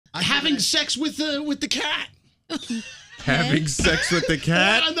Having sex with the cat. Having sex with the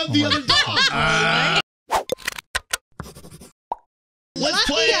cat? And then the other dog. Let's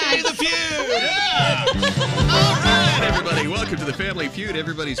play the feud. Yeah. All right, everybody. Welcome to the Family Feud,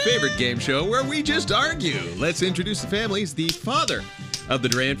 everybody's favorite game show where we just argue. Let's introduce the families. The father of the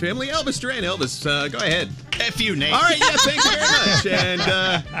Duran family, Elvis Duran. Elvis, go ahead. F you, Nate. All right, yeah, thank you very much. And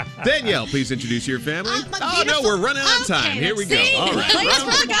Danielle, please introduce your family. Oh, no, we're running out of time. Here we go. All right. Place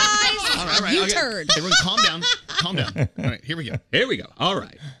for the guys. All right. You Okay. turd. Everyone calm down. Calm down. All right, here we go. Here we go. All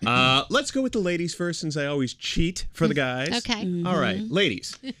right. Let's go with the ladies first, since I always cheat for the guys. Okay. All right,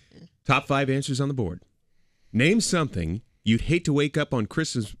 ladies. Top 5 answers on the board. Name something you'd hate to wake up on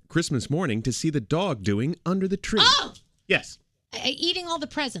Christmas morning to see the dog doing under the tree. Oh! Yes. Eating all the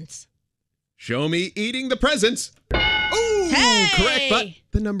presents. Show me eating the presents. Ooh, Hey! correct, but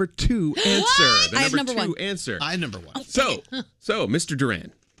the number 2 answer. The I have number number 2 one. answer. I number 1. So, Mr.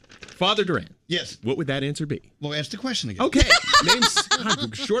 Duran, Father Duran, Yes. what would that answer be? Well, ask the question again. Okay,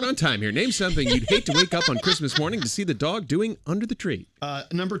 I'm short on time here. Name something you'd hate to wake up on Christmas morning to see the dog doing under the tree.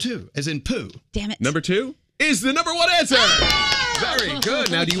 Number 2, as in poo. Damn it. Number 2 is the number 1 answer. Very good.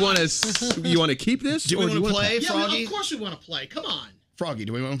 Now, do you want to keep this? Do we want to play, Yeah, Froggy? of course we want to play. Come on. Froggy,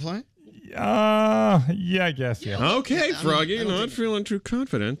 do we want to play? Yeah, I guess, yeah. Okay, Froggy, you're not feeling too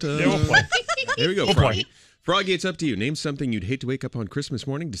confident. Yeah, we'll play. There we go, We'll Froggy. play. Froggy, it's up to you. Name something you'd hate to wake up on Christmas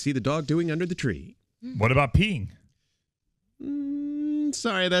morning to see the dog doing under the tree. What about peeing?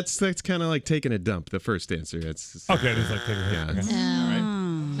 Sorry, that's kind of like taking a dump, the first answer. It's Okay, just like taking a Yeah. hit. Okay.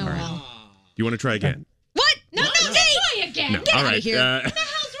 Oh, well. Do you want to try again? What? No, Try again. No. All right.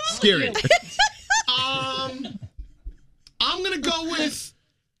 Scary. I'm gonna go with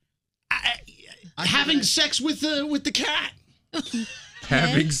having sex with the cat.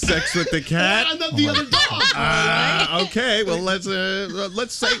 Having sex with the cat? And then the other dog. Okay, well, let's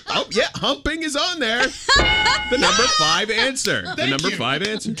say, humping is on there. The number 5 answer. The number 5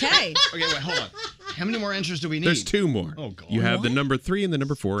 answer. Okay. Okay, wait, hold on. How many more answers do we need? There's 2 more. Oh, God. You have the number 3 and the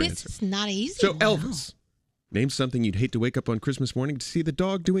number 4 This answer. is not easy. So, Elvis, name something you'd hate to wake up on Christmas morning to see the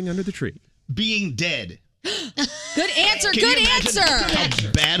dog doing under the tree. Being dead. Good answer. Can Good you imagine answer.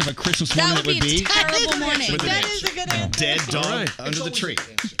 how bad of a Christmas morning That it would be? a terrible morning. With That is a good answer. dead dog All right. under the tree.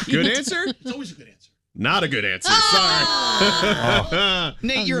 Good answer? It's always a good answer. Not a good answer. Sorry.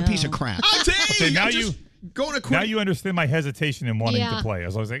 Nate, you're a piece of crap. I'll take Okay, now going to you understand my hesitation in wanting Yeah. to play. I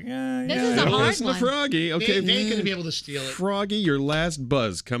was always like, yeah. This is a hard Listen to one. Froggy. Okay, They ain't gonna be able to steal it. Froggy, your last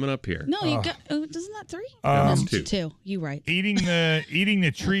buzz coming up here. No, you got. Oh, isn't that 3? That's 2. 2. You right. Eating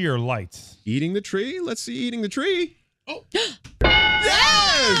the tree or lights? Eating the tree? Let's see eating the tree. Oh.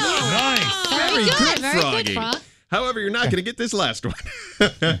 Yes! Nice. Very good, Very Froggy. good, Frog. However, you're not going to get this last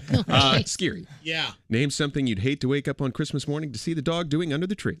one. Scary. Yeah. Name something you'd hate to wake up on Christmas morning to see the dog doing under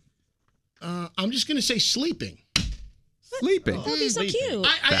the tree. I'm just gonna say sleeping. Sleeping. That would be so cute.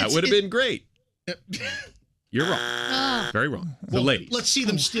 That would have been great. You're wrong. Very wrong. The Well, ladies. Let's see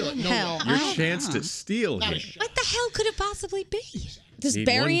them steal it. No Hell. way. Your chance to steal Not a here. shot. What the hell could it possibly be? Just Need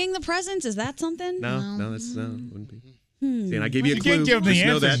burying the presents, is that something? No, that's wouldn't be. See, and I gave you a You clue. can't give them the Just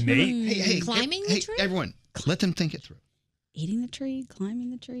know answer, that. Nate. Hey, Climbing the tree? Everyone, let them think it through. Eating the tree, climbing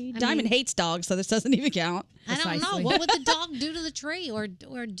the tree. I Diamond mean- hates dogs, so this doesn't even count. I don't know. Precisely. What would the dog do to the tree or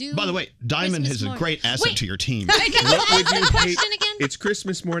do? By the way, Diamond Christmas is a morning? great asset Wait. to your team. What would you hate? Question again? It's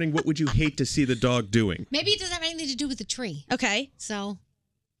Christmas morning. What would you hate to see the dog doing? Maybe it doesn't have anything to do with the tree. Okay. So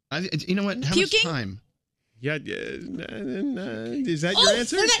You know what? How Puking? much time? Yeah, is that your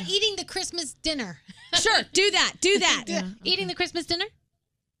answer? What about eating the Christmas dinner? Sure, do that. Do that. Eating the Christmas dinner?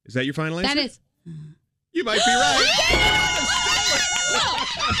 Is that your final answer? That is. You might be right.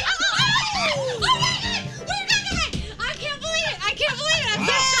 I can't believe it. I can't believe it. I'm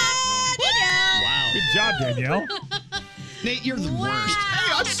so shocked. Wow. Good job, Danielle. Nate, you're the worst.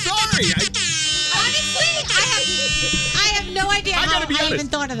 Hey, I'm sorry. Honestly, I have no idea I how gotta be I honest. even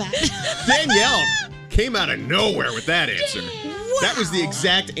thought of that. Danielle came out of nowhere with that answer. That was the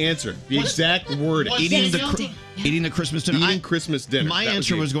exact answer. The exact word. What's Eating Danielle? the Christmas dinner. Eating Christmas dinner. My That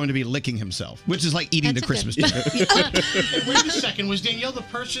answer the- was going to be licking himself, which is like eating That's the a Christmas good- dinner. Hey, wait a second. Was Danielle the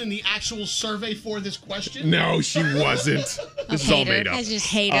person in the actual survey for this question? No, she wasn't. This is all made up. I just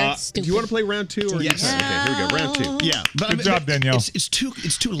hate her. Do Stupid. you want to play round 2? Or Yes. Okay, here we go. Round 2. Yeah, but Good job, Danielle. It's too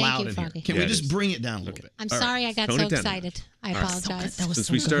loud you, in Froggy. here. Can Yeah, we it just is. bring it down a little bit? I'm All right. sorry I got Tone so it down. excited. I apologize. That was Since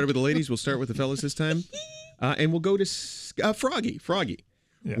so we good. started with the ladies, we'll start with the fellas this time. And we'll go to Froggy. Froggy.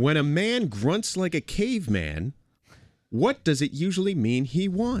 Yeah. When a man grunts like a caveman, what does it usually mean he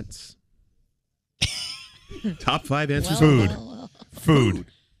wants? Top 5 answers. Food. Food.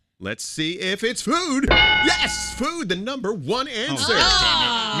 Let's see if it's food. Yes, food, the number 1 answer.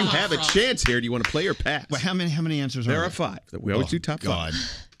 You have a chance here. Do you want to play or pass? Well, how many answers are There there? are 5. We always do top God.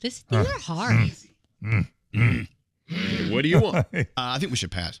 5. These are hard. What do you want? I think we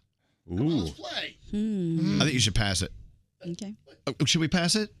should pass. Ooh. Play. I think you should pass it. Okay. Oh, should we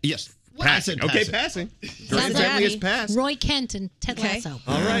pass it? Yes. Passing. Pass Okay, it. passing. Sounds Duran family is like passed. Roy Kent and Ted Okay. Lasso.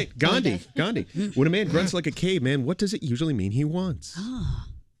 All right, Gandhi. When a man grunts like a caveman, what does it usually mean he wants?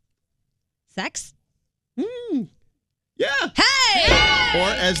 Sex? Yeah. Hey! Or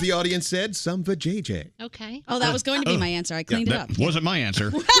as the audience said, some vajayjay. Okay. Oh, that was going to be my answer. I cleaned it up. That wasn't my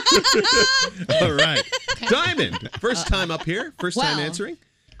answer. All right. Diamond, first time up here, first time Well, answering.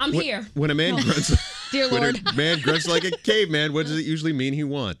 I'm here. When a man grunts, Dear when Lord. a man grunts like a caveman, what does it usually mean he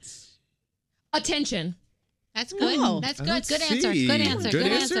wants? Attention. That's good. Oh. That's I good. don't Good answer. see. Good answer.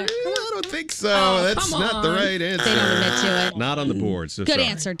 Good answer. I don't think so. Oh, That's come not the on. right answer. They don't admit to it. Not on the board. So Good sorry.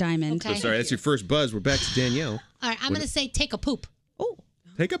 answer, Diamond. Okay. So sorry. That's your first buzz. We're back to Danielle. All right. I'm going to say take a poop. Oh.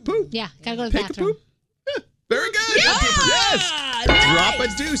 Take a poop. Yeah. Got to go to the Take a bathroom. poop. Yeah, very good. Yes. Drop a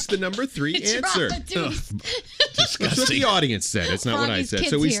deuce, the number 3 answer. That's what the audience said. It's not what I Froggy's said. kids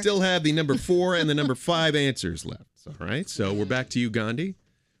So we here. still have the number 4 and the number 5 answers left. All right. So we're back to you, Gandhi.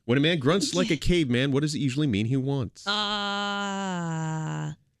 When a man grunts like a caveman, what does it usually mean he wants?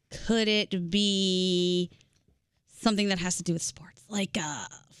 Could it be something that has to do with sports? Like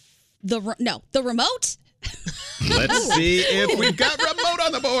the remote? Let's see if we've got remote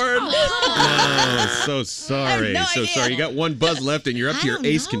on the board. No, so sorry. no So idea. sorry. You got one buzz left, and you're up to your don't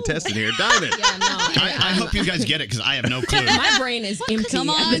ace know. contestant here, Diamond. Yeah, no. I hope you guys get it because I have no clue. My brain is empty Come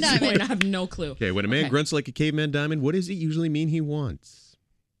at on, this Diamond. point. I have no clue. Okay, when a man grunts like a caveman, Diamond, what does it usually mean he wants?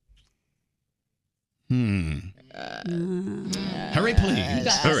 Hurry, please.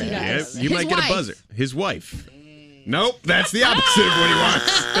 All right, you His might get a wife. buzzer. His wife. Nope, that's the opposite of what he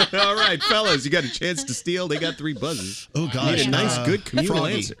wants. All right, fellas, you got a chance to steal. They got 3 buzzes. Oh, gosh. Need a nice, good communal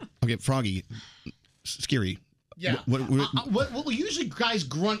Froggy. answer. Okay, Froggy. Scary. Yeah. What, Usually guys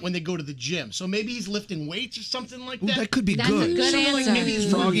grunt when they go to the gym, so maybe he's lifting weights or something like that. that could be That's a good. good Like answer. maybe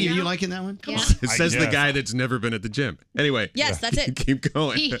he's Froggy, are you liking that one? Yeah. It says the guess. guy that's never been at the gym. Anyway. Yes, that's it. Keep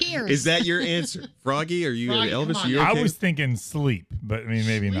going. He hears. Is that your answer? Froggy, are you Froggy, Elvis? come Are on. you okay? I was thinking sleep, but I mean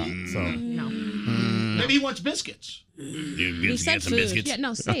maybe not. So No. Maybe he wants biscuits. You said food. Yeah,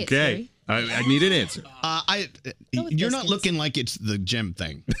 no, say it. Okay. I need an answer. You're not looking like it's the gym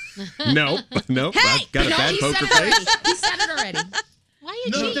thing. Nope. I've got a bad poker face. He said it already. Why are you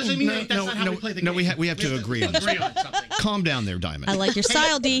No, it cheating? doesn't mean that's not how we play the game. we have to agree on this. Agree on something. Calm down there, Diamond. I like your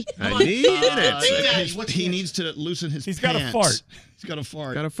style, D. I need an answer. Big Daddy, what's He the needs to loosen his He's pants. got a fart. He's got a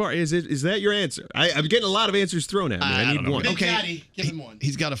fart. Got a fart. Is that your answer? I'm getting a lot of answers thrown at me. I need don't know. one. Big Okay. Daddy, give him one.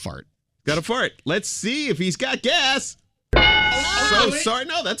 He's got a fart. Got a fart. Let's see if he's got gas. Oh, So sorry.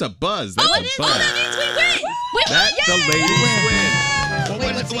 No, that's a buzz. That's a buzz. That means we win. That the ladies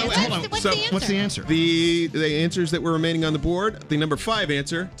win. Hold on. What's So, the answer? What's the answer? The answers that were remaining on the board, the number 5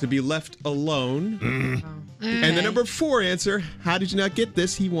 answer, to be left alone. And the number 4 answer, how did you not get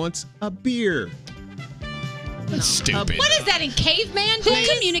this? He wants a beer. That's stupid. What is that in caveman? Who days?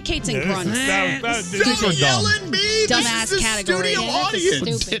 communicates in grunts? These are dumb. me! Dumbass this is the category. studio Yeah, this is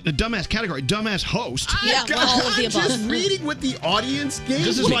audience. stupid. The dumbass category, dumbass host. Yeah, well, all of the I'm just above. reading what the audience gave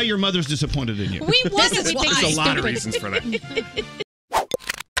This is me. why your mother's disappointed in you. We won. This is We think why. it's There's a lot of stupid. reasons for that.